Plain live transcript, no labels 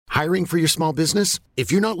Hiring for your small business?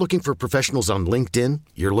 If you're not looking for professionals on LinkedIn,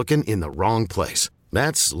 you're looking in the wrong place.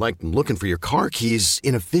 That's like looking for your car keys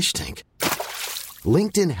in a fish tank.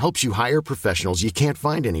 LinkedIn helps you hire professionals you can't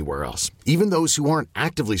find anywhere else, even those who aren't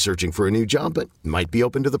actively searching for a new job but might be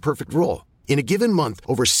open to the perfect role. In a given month,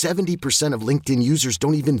 over 70% of LinkedIn users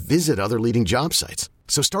don't even visit other leading job sites.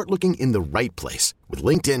 So start looking in the right place. With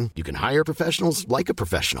LinkedIn, you can hire professionals like a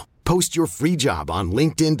professional. Post your free job on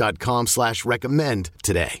linkedin.com/recommend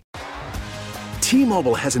today.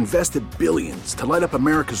 T-Mobile has invested billions to light up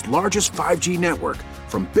America's largest 5G network,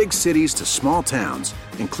 from big cities to small towns,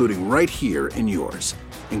 including right here in yours.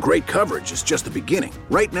 And great coverage is just the beginning.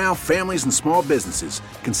 Right now, families and small businesses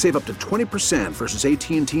can save up to 20% versus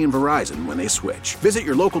AT&T and Verizon when they switch. Visit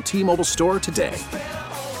your local T-Mobile store today.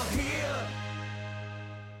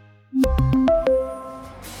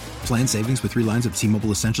 Plan savings with 3 lines of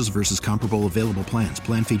T-Mobile Essentials versus comparable available plans.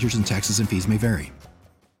 Plan features and taxes and fees may vary.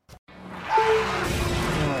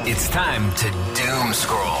 It's time to doom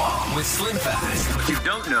scroll with Slim Fast. What you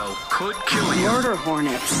don't know could kill you. Murder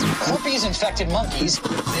hornets. Herpes-infected monkeys.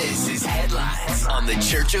 This is Headlines on the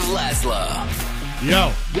Church of Laszlo.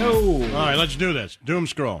 Yo. Yo. All right, let's do this. Doom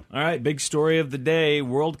scroll. All right, big story of the day,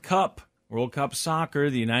 World Cup soccer.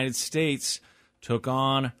 The United States took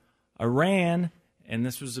on Iran, and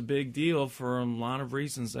this was a big deal for a lot of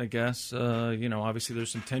reasons, I guess. Obviously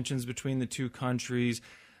there's some tensions between the two countries.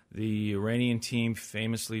 The Iranian team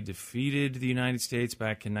famously defeated the United States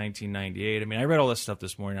back in 1998. I mean, I read all this stuff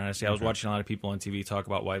this morning, honestly. I was watching a lot of people on TV talk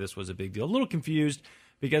about why this was a big deal. A little confused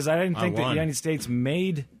because I didn't think that the United States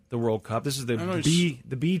made the World Cup. This is the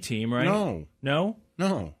B team, right? No.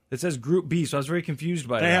 It says Group B, so I was very confused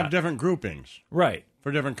by that. They have different groupings. Right.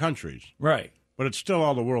 For different countries. Right. But it's still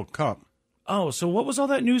all the World Cup. Oh, so what was all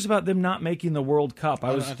that news about them not making the World Cup?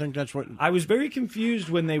 I think that's what... I was very confused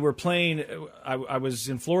when they were playing. I was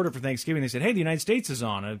in Florida for Thanksgiving. They said, hey, the United States is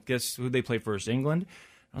on. I guess who'd they play first? England?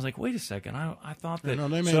 I was like, wait a second. I thought that... No,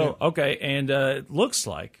 they made it. Okay, and it looks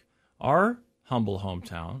like our humble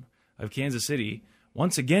hometown of Kansas City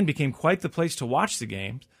once again became quite the place to watch the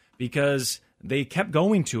games because... they kept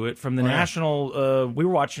going to it from the national. We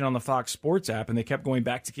were watching on the Fox Sports app, and they kept going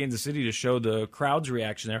back to Kansas City to show the crowd's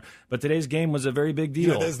reaction there. But today's game was a very big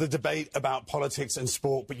deal. There's the debate about politics and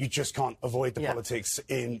sport, but you just can't avoid the politics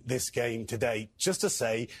in this game today. Just to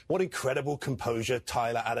say, what incredible composure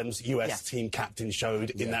Tyler Adams, U.S. team captain,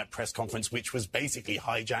 showed in that press conference, which was basically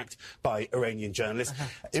hijacked by Iranian journalists.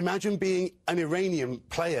 Imagine being an Iranian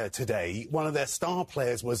player today. One of their star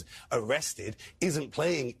players was arrested, isn't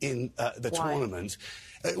playing in the tournament.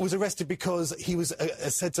 Was arrested because he was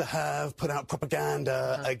said to have put out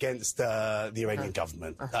propaganda against the Iranian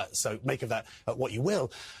government. So make of that what you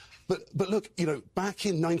will. But look, back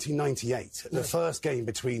in 1998, the first game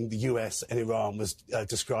between the US and Iran was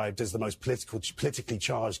described as the most politically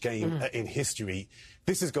charged game in history.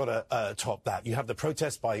 This has got to top that. You have the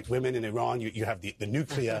protests by women in Iran. You have the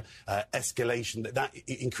nuclear escalation, that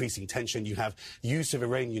increasing tension. You have use of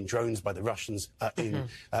Iranian drones by the Russians in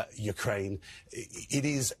Ukraine. It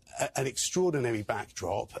is an extraordinary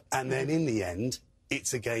backdrop. And then in the end,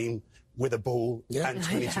 it's a game with a ball and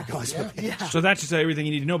 22 guys. So that should tell you everything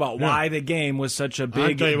you need to know about why the game was such a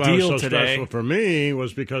big deal what was so today. Special for me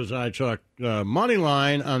was because I took money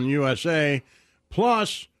line on USA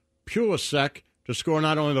plus Pulisic to score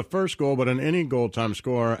not only the first goal but an any goal time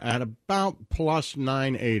score at about plus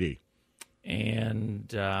 980.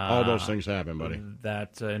 And all those things happen, buddy.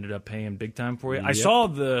 That ended up paying big time for you. I saw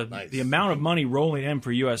the amount of money rolling in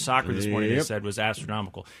for U.S. soccer this morning. They said was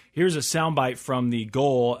astronomical. Here's a soundbite from the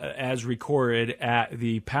goal as recorded at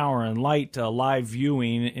the Power and Light live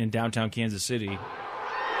viewing in downtown Kansas City. Now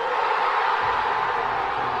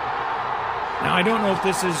I don't know if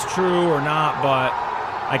this is true or not, but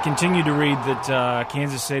I continue to read that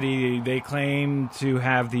Kansas City, they claim to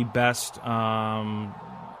have the best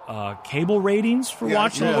cable ratings for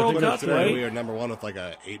watching the World Cup, right? We are number one with like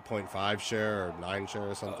a 8.5 share or 9 share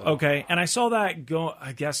or something. Okay, and I saw that go,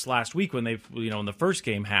 I guess, last week when when the first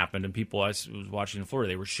game happened and people I was watching in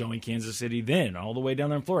Florida, they were showing Kansas City then, all the way down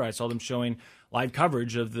there in Florida. I saw them showing live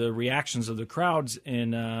coverage of the reactions of the crowds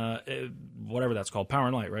in whatever that's called, Power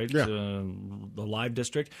and Light, right? Yeah. The live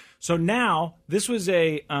district. So now, this was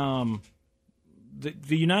a...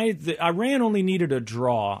 Iran only needed a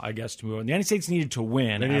draw, I guess, to move on. The United States needed to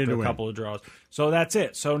win after a couple of draws. So that's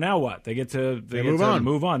it. So now what? They get to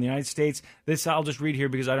move on. The United States, this I'll just read here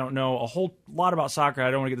because I don't know a whole lot about soccer.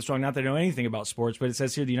 I don't want to get this wrong. Not that I know anything about sports, but it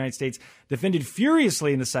says here the United States defended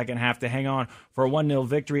furiously in the second half to hang on for a 1-0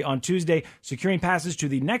 victory on Tuesday, securing passage to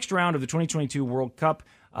the next round of the 2022 World Cup.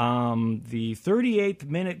 The 38th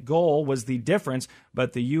minute goal was the difference,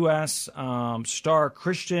 but the U.S. Star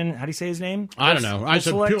Christian, how do you say his name? I don't know. I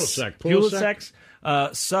said Pulisic. Pulisic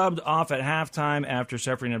subbed off at halftime after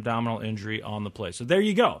suffering an abdominal injury on the play. So there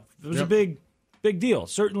you go. It was a big deal.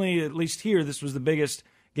 Certainly, at least here, this was the biggest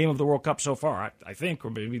game of the World Cup so far, I think, or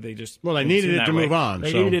maybe they just... Well, they needed it to move on.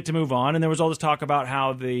 They needed it to move on, and there was all this talk about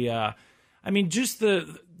how the...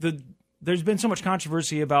 There's been so much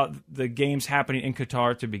controversy about the games happening in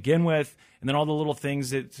Qatar to begin with, and then all the little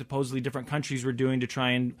things that supposedly different countries were doing to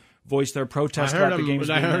try and voice their protest about the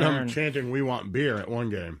games. I heard them chanting, "We want beer" at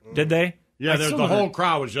one game. Did they? Yeah, the whole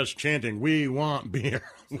crowd was just chanting, "We want beer,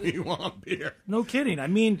 we want beer." No kidding. I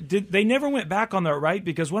mean, they never went back on that, right?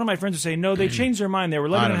 Because one of my friends was saying, no, they changed their mind. They were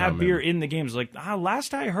letting them have beer in the games. Like,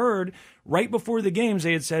 last I heard, right before the games,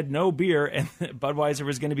 they had said no beer, and Budweiser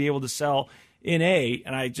was going to be able to sell NA.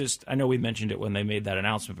 And I know we mentioned it when they made that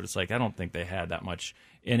announcement, but it's like, I don't think they had that much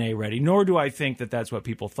NA ready, nor do I think that that's what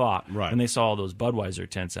people thought when they saw all those Budweiser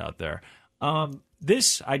tents out there.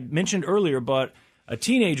 This I mentioned earlier, but a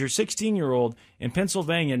teenager, 16-year-old in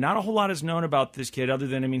Pennsylvania, not a whole lot is known about this kid other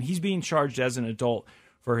than, he's being charged as an adult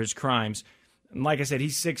for his crimes. And like I said,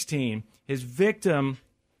 he's 16. His victim,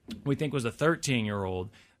 we think, was a 13-year-old.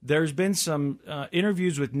 There's been some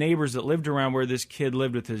interviews with neighbors that lived around where this kid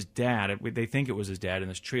lived with his dad. They think it was his dad in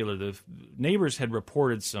this trailer. The neighbors had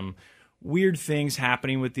reported some weird things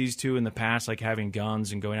happening with these two in the past, like having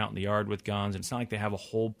guns and going out in the yard with guns. And it's not like they have a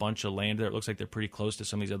whole bunch of land there. It looks like they're pretty close to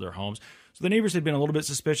some of these other homes. So the neighbors had been a little bit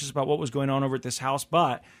suspicious about what was going on over at this house.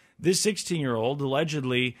 But this 16-year-old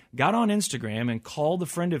allegedly got on Instagram and called a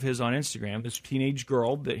friend of his on Instagram, this teenage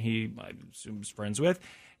girl that he, I assume, was friends with.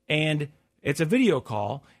 And it's a video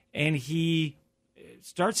call, and he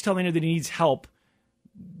starts telling her that he needs help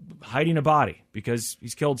hiding a body because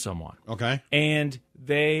he's killed someone. Okay. And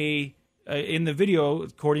they... in the video,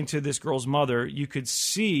 according to this girl's mother, you could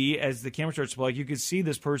see, as the camera starts to play, you could see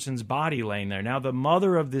this person's body laying there. Now, the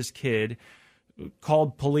mother of this kid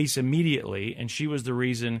called police immediately, and she was the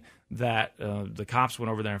reason that the cops went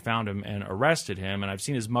over there and found him and arrested him. And I've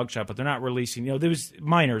seen his mugshot, but they're not releasing, there was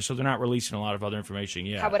minors, so they're not releasing a lot of other information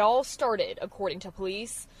yet. How it all started, according to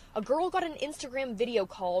police, a girl got an Instagram video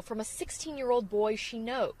call from a 16-year-old boy she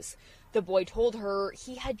knows. The boy told her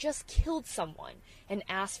he had just killed someone and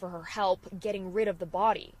asked for her help getting rid of the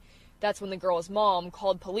body. That's when the girl's mom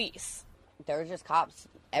called police. There were just cops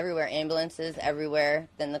everywhere, ambulances everywhere.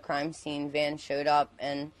 Then the crime scene van showed up,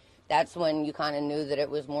 and that's when you kind of knew that it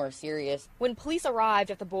was more serious. When police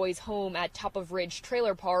arrived at the boy's home at Top of Ridge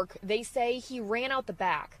Trailer Park, they say he ran out the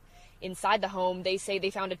back. Inside the home, they say they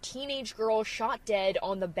found a teenage girl shot dead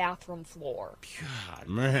on the bathroom floor. God,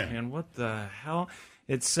 man, what the hell?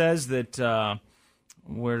 It says that,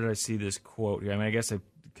 where did I see this quote here? I guess I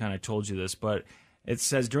kind of told you this, but it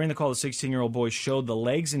says, during the call, the 16-year-old boy showed the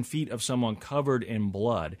legs and feet of someone covered in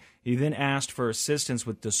blood. He then asked for assistance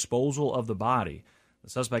with disposal of the body. The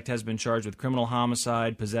suspect has been charged with criminal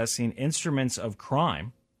homicide, possessing instruments of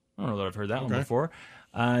crime. I don't know that I've heard that one before.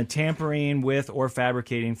 Tampering with or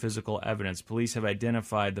fabricating physical evidence. Police have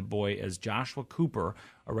identified the boy as Joshua Cooper,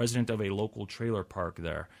 a resident of a local trailer park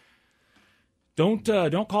there. Don't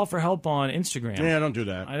call for help on Instagram. Yeah, don't do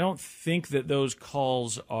that. I don't think that those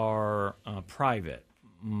calls are private.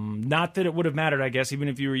 Not that it would have mattered, I guess, even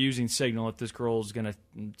if you were using Signal. If this girl's going to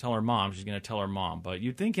tell her mom, she's going to tell her mom. But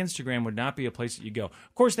you'd think Instagram would not be a place that you go.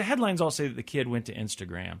 Of course, the headlines all say that the kid went to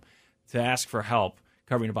Instagram to ask for help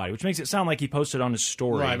covering a body, which makes it sound like he posted on his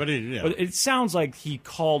story. Right, but it sounds like he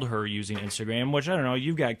called her using Instagram, which, I don't know,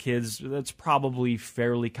 you've got kids. That's probably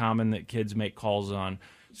fairly common that kids make calls on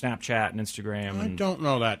Snapchat and Instagram. I don't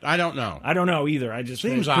know that. I don't know. I don't know either. I just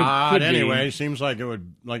seems odd anyway. Seems like it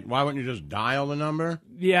would, why wouldn't you just dial the number?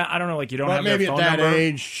 Yeah, I don't know. You don't have their phone number. Maybe at that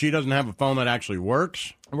age, she doesn't have a phone that actually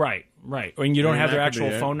works. Right. And you don't have their actual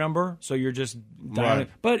phone number, so you're just dialing. Right.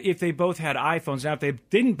 But if they both had iPhones, now if they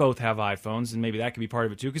didn't both have iPhones, then maybe that could be part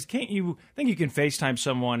of it too. Because I think you can FaceTime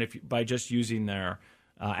someone by just using their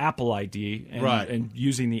Apple ID and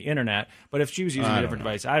using the internet. But if she was using a different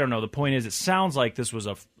device, I don't know. The point is, it sounds like this was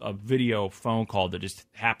a video phone call that just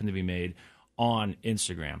happened to be made on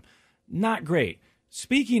Instagram. Not great.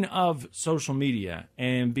 Speaking of social media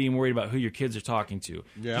and being worried about who your kids are talking to,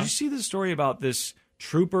 did you see the story about this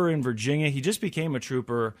trooper in Virginia? He just became a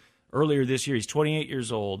trooper earlier this year. He's 28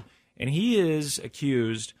 years old, and he is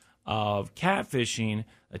accused of catfishing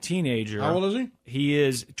a teenager. How old is he? He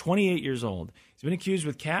is 28 years old. He's been accused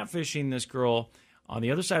with catfishing this girl on the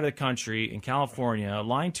other side of the country in California,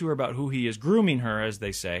 lying to her about who he is, grooming her, as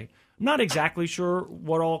they say. I'm not exactly sure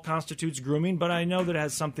what all constitutes grooming, but I know that it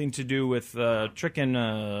has something to do with tricking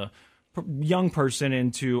young person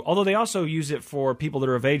into, although they also use it for people that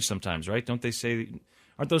are of age sometimes, right? Don't they say,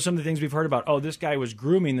 aren't those some of the things we've heard about? Oh, this guy was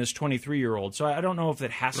grooming this 23-year-old. So I don't know if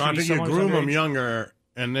it has to be someone you groom them underage. younger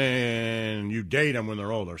and then you date them when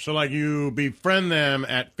they're older. So, like, you befriend them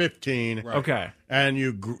at 15. Right. Okay. And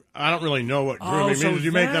I don't really know what grooming means.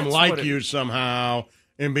 You make them like you somehow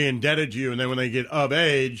and be indebted to you. And then when they get of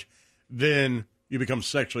age, then you become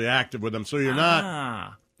sexually active with them. So you're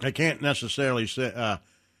not, I can't necessarily say,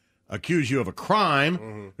 accuse you of a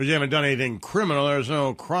crime because you haven't done anything criminal. There's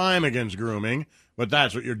no crime against grooming, but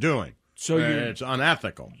that's what you're doing. So it's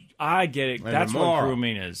unethical. I get it. And That's what immoral.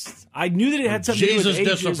 grooming is. I knew that it had something to do with Jesus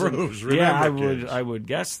ages disapproves. And, yeah, Remember, I would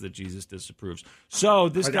guess that Jesus disapproves. So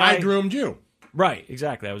this Like, guy, I groomed you. Right,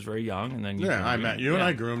 exactly. I was very young, and then you I met you and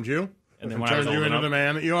I groomed you. And then when I was turned you old into enough- the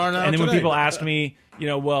man that you are now. And then when today. people ask me,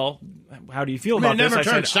 well, how do you feel I about this? never I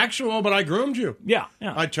turned said, sexual, but I groomed you. Yeah.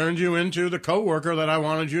 I turned you into the coworker that I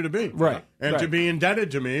wanted you to be. Right. And to be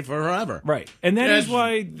indebted to me forever. Right. And that is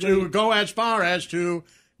why to go as far as to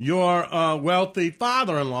your wealthy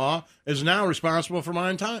father-in-law is now responsible for my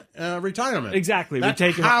retirement. Exactly. That's We've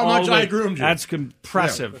taken how all much the way- I groomed you. That's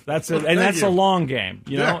impressive. Yeah. That's Thank that's you. a long game,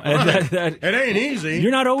 you know. Yeah, And right. It ain't easy.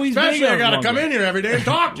 You're not always Especially big I on got to long come game. in here every day and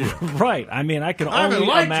talk to you. Right. I mean, I can I haven't only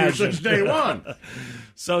liked imagine. you since day one.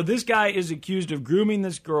 So this guy is accused of grooming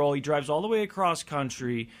this girl. He drives all the way across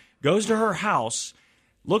country, goes to her house.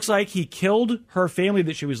 Looks like he killed her family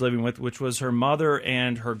that she was living with, which was her mother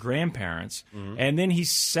and her grandparents. Mm-hmm. And then he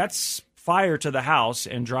sets fire to the house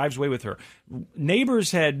and drives away with her.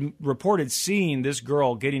 Neighbors had reported seeing this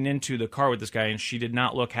girl getting into the car with this guy, and she did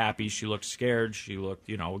not look happy. She looked scared. She looked,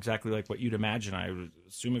 exactly like what you'd imagine. I would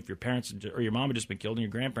assume if your parents or your mom had just been killed and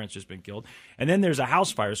your grandparents just been killed. And then there's a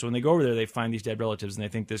house fire. So when they go over there, they find these dead relatives, and they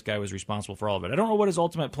think this guy was responsible for all of it. I don't know what his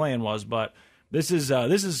ultimate plan was, but this is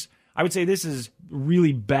I would say this is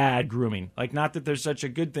really bad grooming. Like, not that there's such a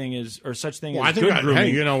good thing as I think good grooming.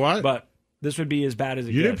 hey, you know what? But this would be as bad as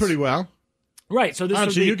it You gets. did pretty well. Right, so this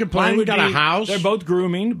would so be, you complain, mine you would got a be- house. They're both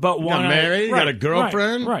grooming, but You one got married, you got a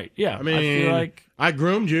girlfriend. Right, yeah. I mean, feel like I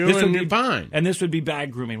groomed you this and would you're be fine. And this would be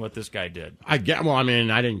bad grooming, what this guy did. I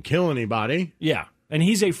didn't kill anybody. Yeah, and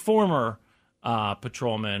he's a former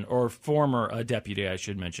patrolman or former deputy, I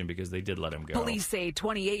should mention, because they did let him go. Police say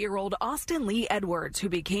 28-year-old Austin Lee Edwards, who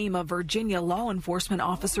became a Virginia law enforcement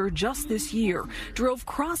officer just this year, drove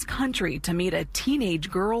cross-country to meet a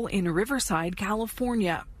teenage girl in Riverside,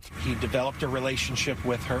 California. He developed a relationship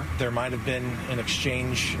with her. There might have been an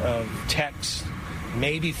exchange of texts,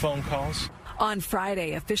 maybe phone calls. On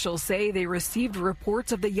Friday, officials say they received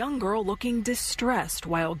reports of the young girl looking distressed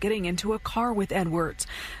while getting into a car with Edwards.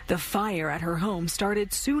 The fire at her home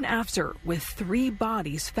started soon after, with 3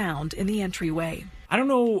 bodies found in the entryway. I don't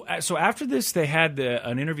know. So after this, they had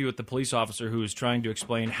an interview with the police officer who was trying to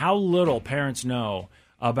explain how little parents know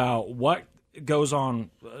about what goes on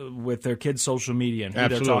with their kids' social media and who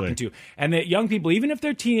Absolutely. they're talking to. And that young people, even if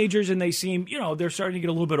they're teenagers and they seem, they're starting to get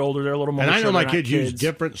a little bit older, they're a little more And I mature, know my they're not kids use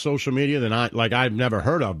different social media than I've never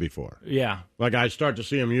heard of before. Yeah. Like, I start to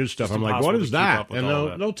see them use stuff. It's I'm like, impossible what to is keep that? up with And all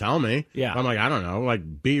of it. they'll tell me. Yeah. I'm like, I don't know.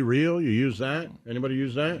 Like, Be Real, you use that? Anybody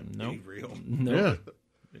use that? No. Yeah.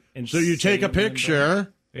 So you take a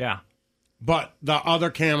picture. Yeah. But the other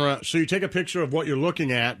camera, so you take a picture of what you're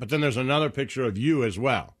looking at, but then there's another picture of you as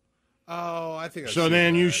well. Oh, I think I've So seen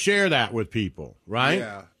then you that. share that with people, right?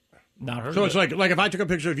 Yeah. Not heard So of it's it. like if I took a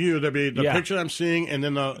picture of you, there'd be the Yeah. picture I'm seeing, and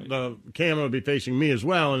then the camera would be facing me as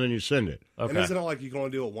well, and then you send it. And isn't it like you can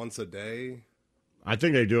only do it once a day? I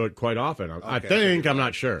think they do it quite often. I Okay, think, I'm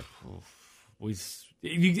not sure.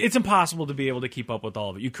 It's impossible to be able to keep up with all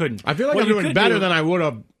of it. You couldn't. I feel like What I'm you doing could better do- than I would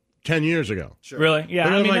have 10 years ago. Sure. Really? Yeah.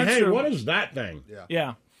 But I I'm mean, like, that's hey, true. what is that thing?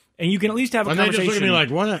 Yeah. And you can at least have a And they just conversation. look at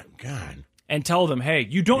me like, what? God. And tell them, hey,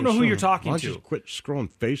 you don't know who you're talking Why to. don't you just quit scrolling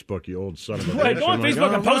Facebook, you old son of a bitch. Right, go on I'm like,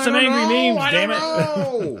 Facebook and oh, post some I don't angry know, memes, I damn don't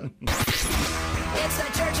it. know. It's the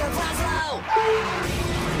Church of Laszlo.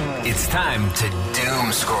 It's time to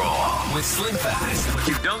doom scroll with Slim Fast. What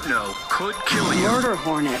you don't know could kill you. Murder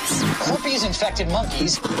hornets. Herpes-infected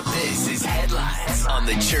monkeys. This is Headlines on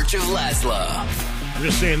the Church of Laszlo. I'm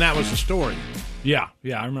just saying that was the story. Yeah,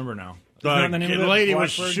 I remember now. Isn't that the name of The it? lady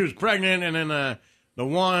Blackbird? she was pregnant, and then the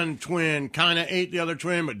one twin kind of ate the other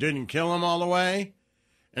twin, but didn't kill him all the way.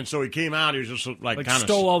 And so he came out. He was just like kind of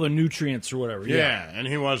stole all the nutrients or whatever. Yeah, and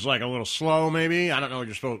he was like a little slow, maybe. I don't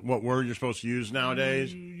know what word you're supposed to use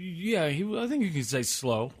nowadays. Yeah, I think you could say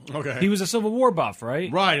slow. Okay. He was a Civil War buff, right?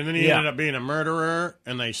 Right, and then he Yeah. ended up being a murderer,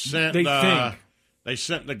 and they sent They think. They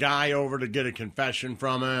sent the guy over to get a confession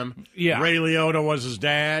from him. Yeah. Ray Liotta was his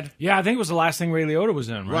dad. Yeah, I think it was the last thing Ray Liotta was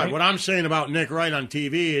in, right? What I'm saying about Nick Wright on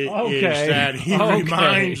TV Okay. is that he Okay.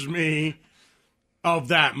 reminds me of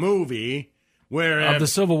that movie where Of the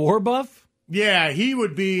Civil War buff? Yeah, he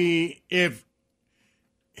would be if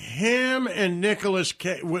him and Nicolas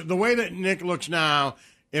Cage, the way that Nick looks now,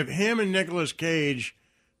 if him and Nicolas Cage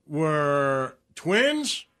were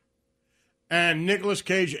twins and Nicolas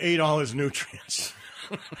Cage ate all his nutrients.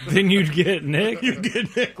 Then you'd get Nick? You'd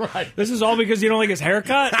get Nick Wright. This is all because you don't like his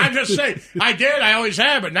haircut? I'm just saying. I did. I always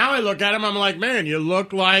have. But now I look at him, I'm like, man, you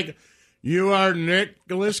look like you are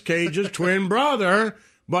Nicolas Cage's twin brother,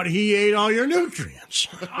 but he ate all your nutrients.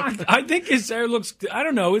 I think his hair looks, I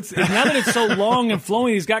don't know. It's now that it's so long and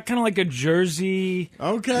flowing, he's got kind of like a jersey.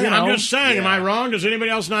 Okay. you know. I'm just saying. Am I wrong? Does anybody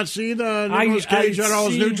else not see the Nicolas Cage ate all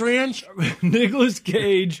his nutrients? Nicolas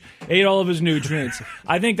Cage ate all of his nutrients.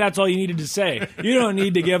 I think that's all you needed to say. You don't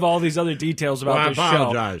need to give all these other details about Well, I this show.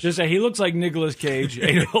 apologize. Just say he looks like Nicolas Cage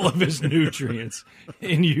ate all of his nutrients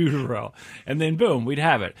in utero. And then boom, we'd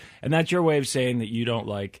have it. And that's your way of saying that you don't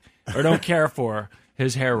like or don't care for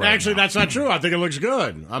his hair right Actually, now. that's not true. I think it looks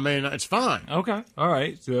good. I mean, it's fine. Okay. All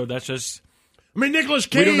right. So that's just... I mean, Nicolas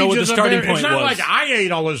Cage We don't know what the is starting it's point not was. like I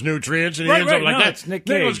ate all his nutrients and he Right, ends up right. like No, that. it's Nick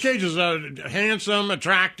Nicolas Cage. Cage is handsome,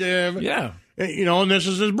 attractive. Yeah. You know, and this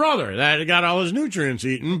is his brother that got all his nutrients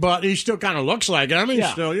eaten, but he still kind of looks like him. He's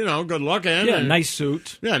Yeah. still, good looking. Yeah, and- nice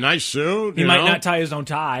suit. Yeah, nice suit. He might not tie his own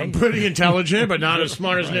tie. Pretty intelligent, but not as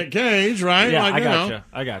smart as Nick Cage, right? Yeah, Like,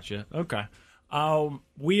 I got you. Okay.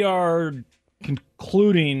 We are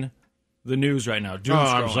concluding the news right now. Doom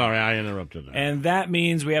I'm scrolling. sorry. I interrupted that. And that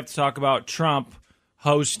means we have to talk about Trump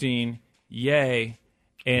hosting Ye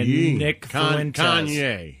and Ye. Nick Fuentes.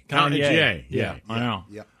 Kanye. Kanye. Ye. Yeah, Ye. I know.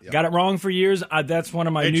 Yep. Got it wrong for years. That's one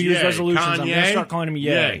of my It's New Year's Ye. resolutions. I'm going to Kanye? start calling him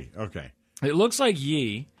Ye. Okay. It looks like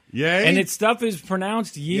Ye. Yay? And its stuff is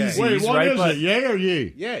pronounced Yeezys, Wait, what right? is it? Yay or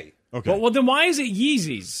ye? Yay. Okay. Well, then why is it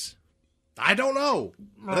Yeezys? I don't know.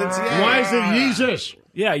 It's yay. Why is it Yeezus?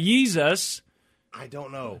 Yeah, Yeezus. I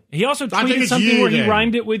don't know. He also I think tweeted it's something Ye where he then.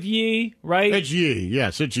 rhymed it with Ye, right? It's ye.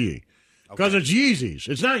 Yes, it's ye. Because it's Yeezys.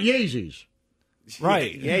 It's not Yeezys.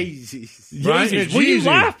 Right. Yeezys. Right? Yeezys. It's Well, you Yeezy.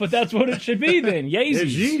 laugh, but that's what it should be then. Yeezys.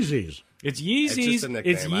 It's Yeezys. It's Yeezys. It's just a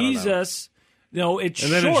nickname, It's I don't know. Yeezus. No, it's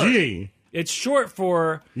And then short. it's ye. It's short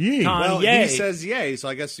for Ye. Well, Kanye. he says yay, so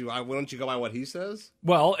I guess why don't you go by what he says?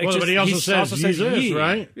 Well, it Well, just, but he also says Jesus, ye.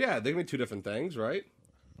 right? Yeah, they can be two different things, right?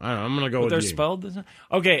 I don't know. I'm going to go But with they're ye. spelled the same.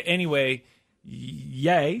 Okay, anyway,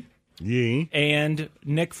 Ye Ye. and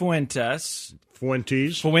Nick Fuentes.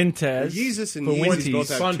 Fuentes. Jesus and Yeezys both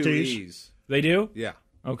have two Fuentes. E's. They do? Yeah.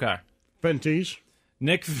 Okay. Fuentes.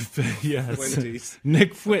 Nick, yes. Fuentes.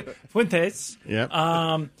 Nick Fuentes. Yep.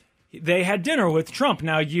 They had dinner with Trump.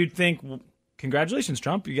 Now, you'd think, well, congratulations,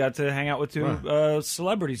 Trump. You got to hang out with two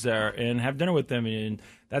celebrities there and have dinner with them. And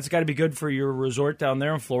that's got to be good for your resort down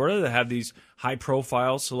there in Florida to have these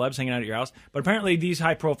high-profile celebs hanging out at your house. But apparently these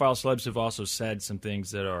high-profile celebs have also said some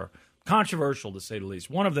things that are controversial, to say the least.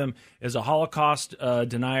 One of them is a Holocaust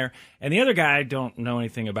denier, and the other guy I don't know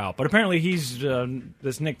anything about. But apparently he's,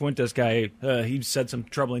 this Nick Fuentes guy, he said some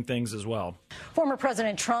troubling things as well. Former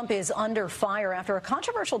President Trump is under fire after a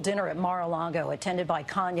controversial dinner at Mar-a-Lago attended by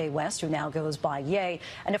Kanye West, who now goes by Ye,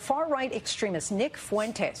 and a far-right extremist, Nick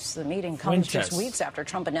Fuentes. The meeting comes just weeks after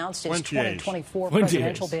Trump announced his 2024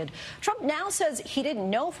 presidential bid. Trump now says he didn't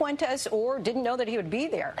know Fuentes or didn't know that he would be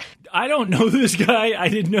there. I don't know this guy. I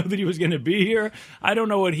didn't know that he was going to be here. I don't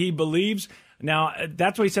know what he believes. Now,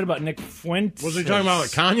 that's what he said about Nick Fuentes. Was he talking about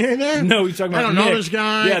Kanye there? No, he's talking about I don't know Nick. this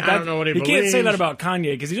guy. Yeah, I don't know what he You can't say believes. that about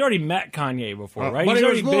Kanye because he's already met Kanye before, right? But He's he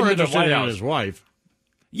already was more been to the interested White in House. his wife.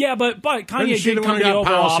 Yeah, but Kanye Didn't she did the come one to who the got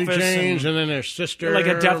Oval policy Office change and then their sister, like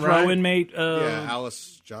a death row right? inmate. Yeah,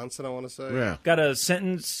 Alice Johnson, I want to say. Yeah. Got a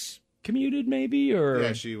sentence commuted, maybe, or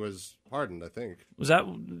Yeah, she was pardoned, I think. was that?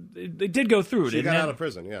 It did go through. She didn't got it? out of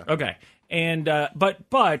prison, yeah. Okay, and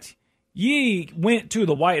but Ye went to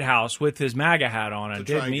the White House with his MAGA hat on and To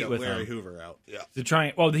did try and meet get with Larry him. Hoover out. Yeah. To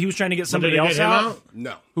try, well, he was trying to get But somebody did they else get him out.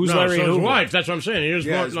 No. Who's No, Larry so Hoover? his wife. That's what I'm saying. He was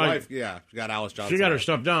Yeah, more his like wife, yeah. She got Alice Johnson. she got her out.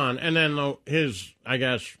 stuff done, and then his, I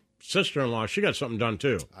guess, sister-in-law, she got something done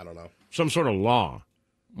too. I don't know. Some sort of law.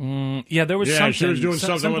 Yeah, there was Yeah, something. she was doing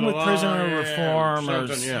something with with the law, prisoner yeah, reform or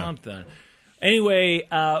something, yeah. something. Anyway,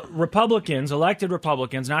 Republicans, elected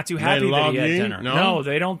Republicans, not too happy that love he had Ye? dinner. No?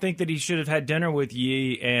 They don't think that he should have had dinner with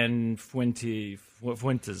Ye and Fuentes,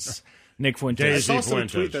 Nick Fuentes. I Daisy saw some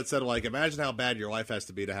Fuentes. tweet that said, like, imagine how bad your life has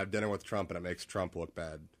to be to have dinner with Trump and it makes Trump look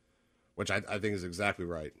bad, which I think is exactly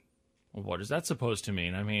right. Well, what is that supposed to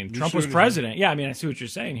mean? I mean, Trump was president. Yeah, I mean, I see what you're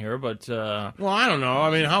saying here, but... Well, I don't know.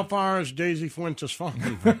 I mean, how far is Daisy Fuentes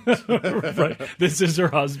fallen? Right. This is her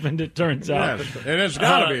husband, it turns out. Yes, and it's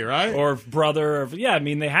got to be, right? Or brother. Yeah, I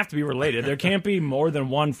mean, they have to be related. There can't be more than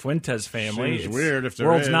one Fuentes family. Seems weird if there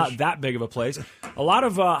world's is. not that big of a place. A lot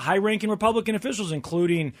of high-ranking Republican officials,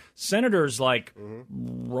 including senators like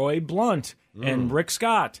Roy Blunt and Rick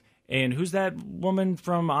Scott. And who's that woman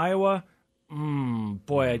from Iowa?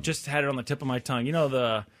 Boy, I just had it on the tip of my tongue. You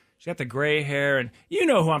know, she got the gray hair, and you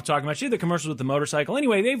know who I'm talking about. She had the commercials with the motorcycle.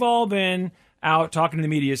 Anyway, they've all been out talking to the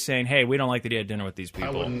media saying, hey, we don't like that he had dinner with these people.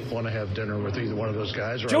 I wouldn't want to have dinner with either one of those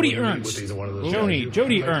guys. Or Jody I wouldn't Ernst. meet with either one of those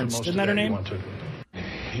Jody guys. Ernst. Isn't that her name?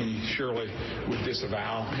 He surely would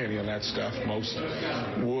disavow any of that stuff. Most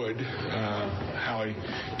would. How he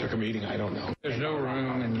took a meeting, I don't know. There's no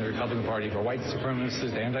room in the Republican Party for white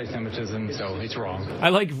supremacists, anti-Semitism, so it's wrong. I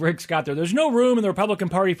like Rick Scott there. There's no room in the Republican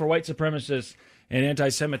Party for white supremacists and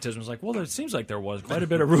anti-Semitism. It's like, well, it seems like there was quite a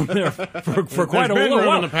bit of room there for quite a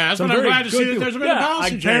while in the past, but I'm glad to see that there's been a policy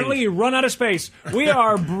change. Apparently, you run out of space. We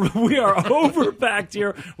are overpacked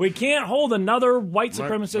here. We can't hold another white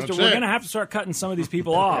supremacist. We're going to have to start cutting some of these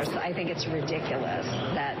people off. I think it's ridiculous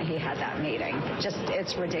that he had that meeting.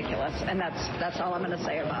 It's ridiculous, and that's all I'm going to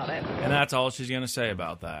say about it. And that's all she's going to say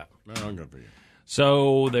about that. I'm good for you.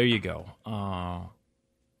 So there you go.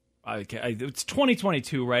 It's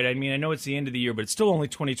 2022, right? I mean, I know it's the end of the year, but it's still only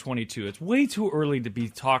 2022. It's way too early to be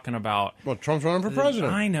talking about... Well, Trump's running for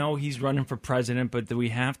president. I know he's running for president, but we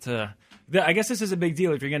have to... I guess this is a big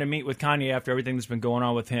deal if you're going to meet with Kanye after everything that's been going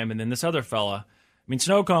on with him. And then this other fella, I mean,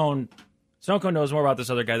 Snow Cone knows more about this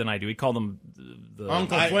other guy than I do. He called him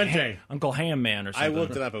Uncle Fuente. Uncle Ham Man or something. I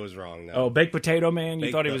looked it up. It was wrong. No. Oh, Baked Potato Man?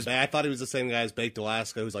 You thought he was... I thought he was the same guy as Baked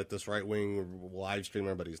Alaska, who's like this right-wing live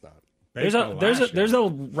streamer, but he's not. There's a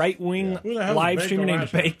right-wing live streamer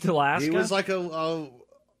named Baked Alaska. He was like a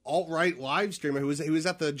alt-right live streamer. He was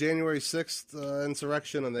at the January 6th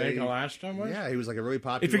insurrection. And Baked Alaska was? Yeah, he was like a really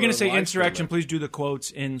popular. If you're going to say live insurrection, streamer. Please do the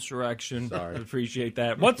quotes insurrection. Sorry. I appreciate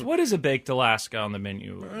that. What is a Baked Alaska on the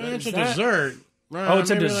menu? It's a dessert. Oh, it's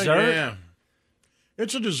a dessert? Yeah.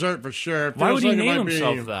 It's a dessert for sure. It Why would feels he like it name might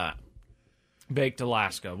himself be... that? Baked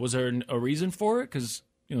Alaska. Was there a reason for it? Because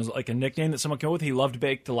it was like a nickname that someone came up with. He loved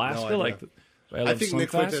Baked Alaska. No, I think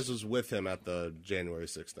Nick Fuentes was with him at the January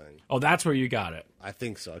 6th thing. Oh, that's where you got it. I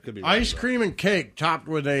think so. It could be Ice cream and cake topped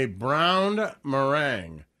with a browned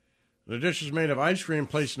meringue. The dish is made of ice cream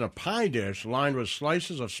placed in a pie dish lined with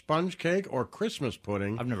slices of sponge cake or Christmas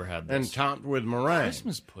pudding. I've never had this. And topped with meringue.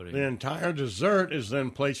 Christmas pudding. The entire dessert is then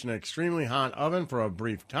placed in an extremely hot oven for a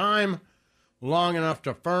brief time, long enough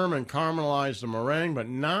to firm and caramelize the meringue, but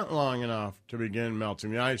not long enough to begin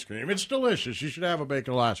melting the ice cream. It's delicious. You should have a Baked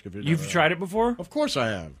Alaska if You've tried it before? Of course I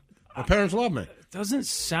have. My parents love me. Doesn't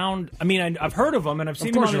sound... I mean, I've heard of them, and I've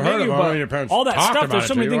seen them on the you've heard menu, of them. but Your parents all that talked stuff, about there's it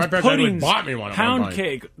so to many you. My things. parents actually Puddings, bought me one at one pound point.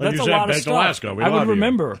 cake. Like That's you a said, lot of Baked stuff. Alaska. We I would love you.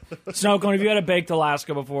 remember. Snow Cone, have you had a Baked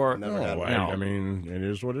Alaska before? Never No, had one. I mean, it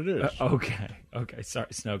is what it is. Okay. Sorry,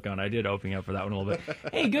 Snow Cone. I did open up for that one a little bit.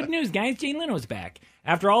 Hey, good news, guys. Jay Leno's back.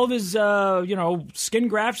 After all of his, skin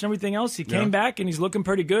grafts and everything else, he came back, and he's looking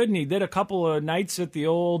pretty good, and he did a couple of nights at the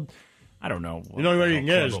old, I don't know. You know where you can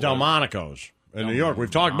get is Delmonico's. In New York, we've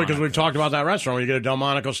talked about that restaurant where you get a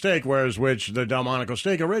Delmonico steak, which the Delmonico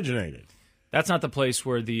steak originated. That's not the place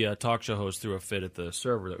where the talk show host threw a fit at the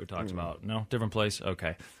server that we talked about. No, different place.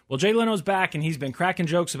 Okay. Well, Jay Leno's back, and he's been cracking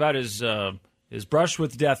jokes about his brush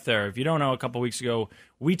with death. There, if you don't know, a couple weeks ago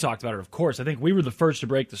we talked about it. Of course, I think we were the first to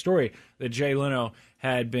break the story that Jay Leno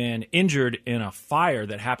had been injured in a fire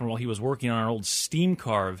that happened while he was working on an old steam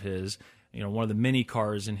car of his. One of the mini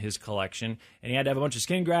cars in his collection. And he had to have a bunch of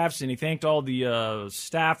skin grafts, and he thanked all the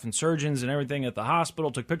staff and surgeons and everything at the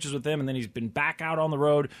hospital, took pictures with them, and then he's been back out on the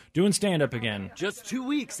road doing stand-up again. Just 2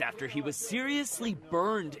 weeks after he was seriously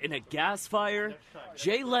burned in a gas fire,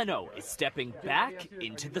 Jay Leno is stepping back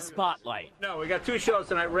into the spotlight. No, we got 2 shows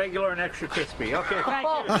tonight, regular and extra crispy. Okay.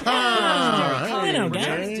 Leno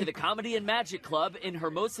returns to the Comedy and Magic Club in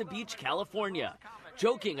Hermosa Beach, California,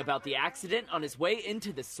 joking about the accident on his way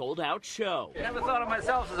into the sold-out show. Never thought of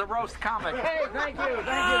myself as a roast comic. Hey, thank you.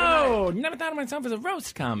 Oh, never thought of myself as a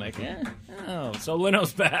roast comic. Yeah. Oh, so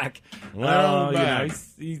Leno's back. Leno's back.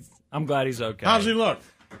 I'm glad he's okay. How's he look?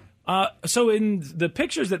 So in the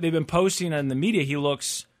pictures that they've been posting in the media, he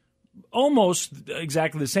looks almost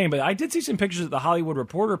exactly the same. But I did see some pictures that the Hollywood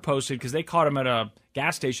Reporter posted because they caught him at a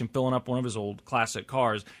gas station filling up one of his old classic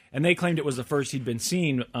cars, and they claimed it was the first he'd been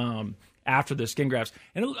seen after the skin grafts.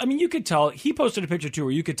 And I mean, you could tell, he posted a picture too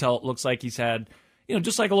where you could tell it looks like he's had,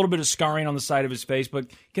 just like a little bit of scarring on the side of his face.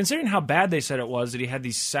 But considering how bad they said it was, that he had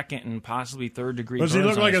these second and possibly third degree burns. Does he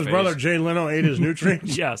look like his face. brother Jay Leno ate his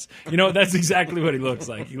nutrients? Yes. That's exactly what he looks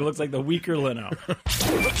like. He looks like the weaker Leno.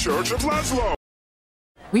 The Church of Laszlo.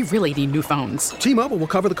 We really need new phones. T-Mobile will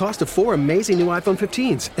cover the cost of 4 amazing new iPhone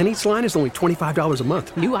 15s, and each line is only $25 a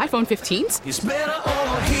month. New iPhone 15s? It's better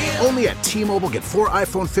over here. Only at T-Mobile, get 4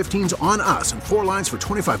 iPhone 15s on us and 4 lines for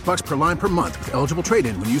 $25 per line per month with eligible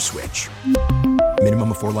trade-in when you switch.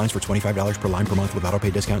 Minimum of 4 lines for $25 per line per month with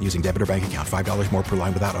autopay discount using debit or bank account. $5 more per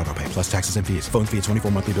line without autopay, plus taxes and fees. Phone fee at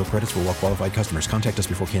 24 monthly bill credits for well-qualified customers. Contact us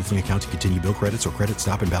before canceling account to continue bill credits or credit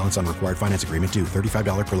stop and balance on required finance agreement due.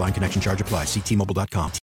 $35 per line connection charge applies. See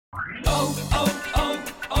T-Mobile.com.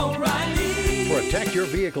 O'Reilly. Protect your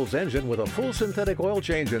vehicle's engine with a full synthetic oil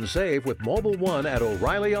change and save with Mobil 1 at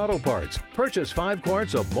O'Reilly Auto Parts. Purchase 5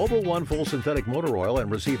 quarts of Mobil 1 full synthetic motor oil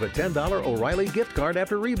and receive a $10 O'Reilly gift card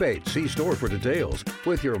after rebate. See store for details.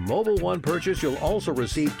 With your Mobil 1 purchase, you'll also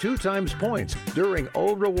receive 2 times points during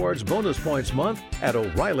O Rewards Bonus Points Month at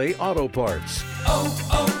O'Reilly Auto Parts.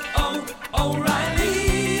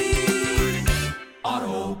 O'Reilly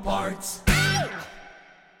Auto Parts.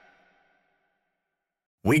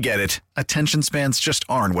 We get it. Attention spans just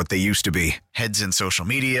aren't what they used to be. Heads in social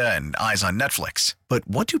media and eyes on Netflix. But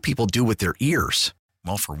what do people do with their ears?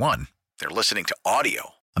 Well, for one, they're listening to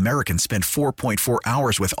audio. Americans spend 4.4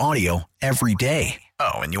 hours with audio every day.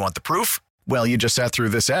 Oh, and you want the proof? Well, you just sat through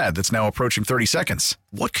this ad that's now approaching 30 seconds.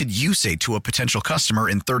 What could you say to a potential customer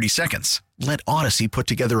in 30 seconds? Let Odyssey put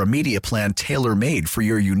together a media plan tailor-made for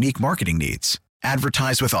your unique marketing needs.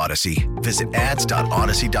 Advertise with Odyssey. Visit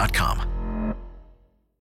ads.odyssey.com.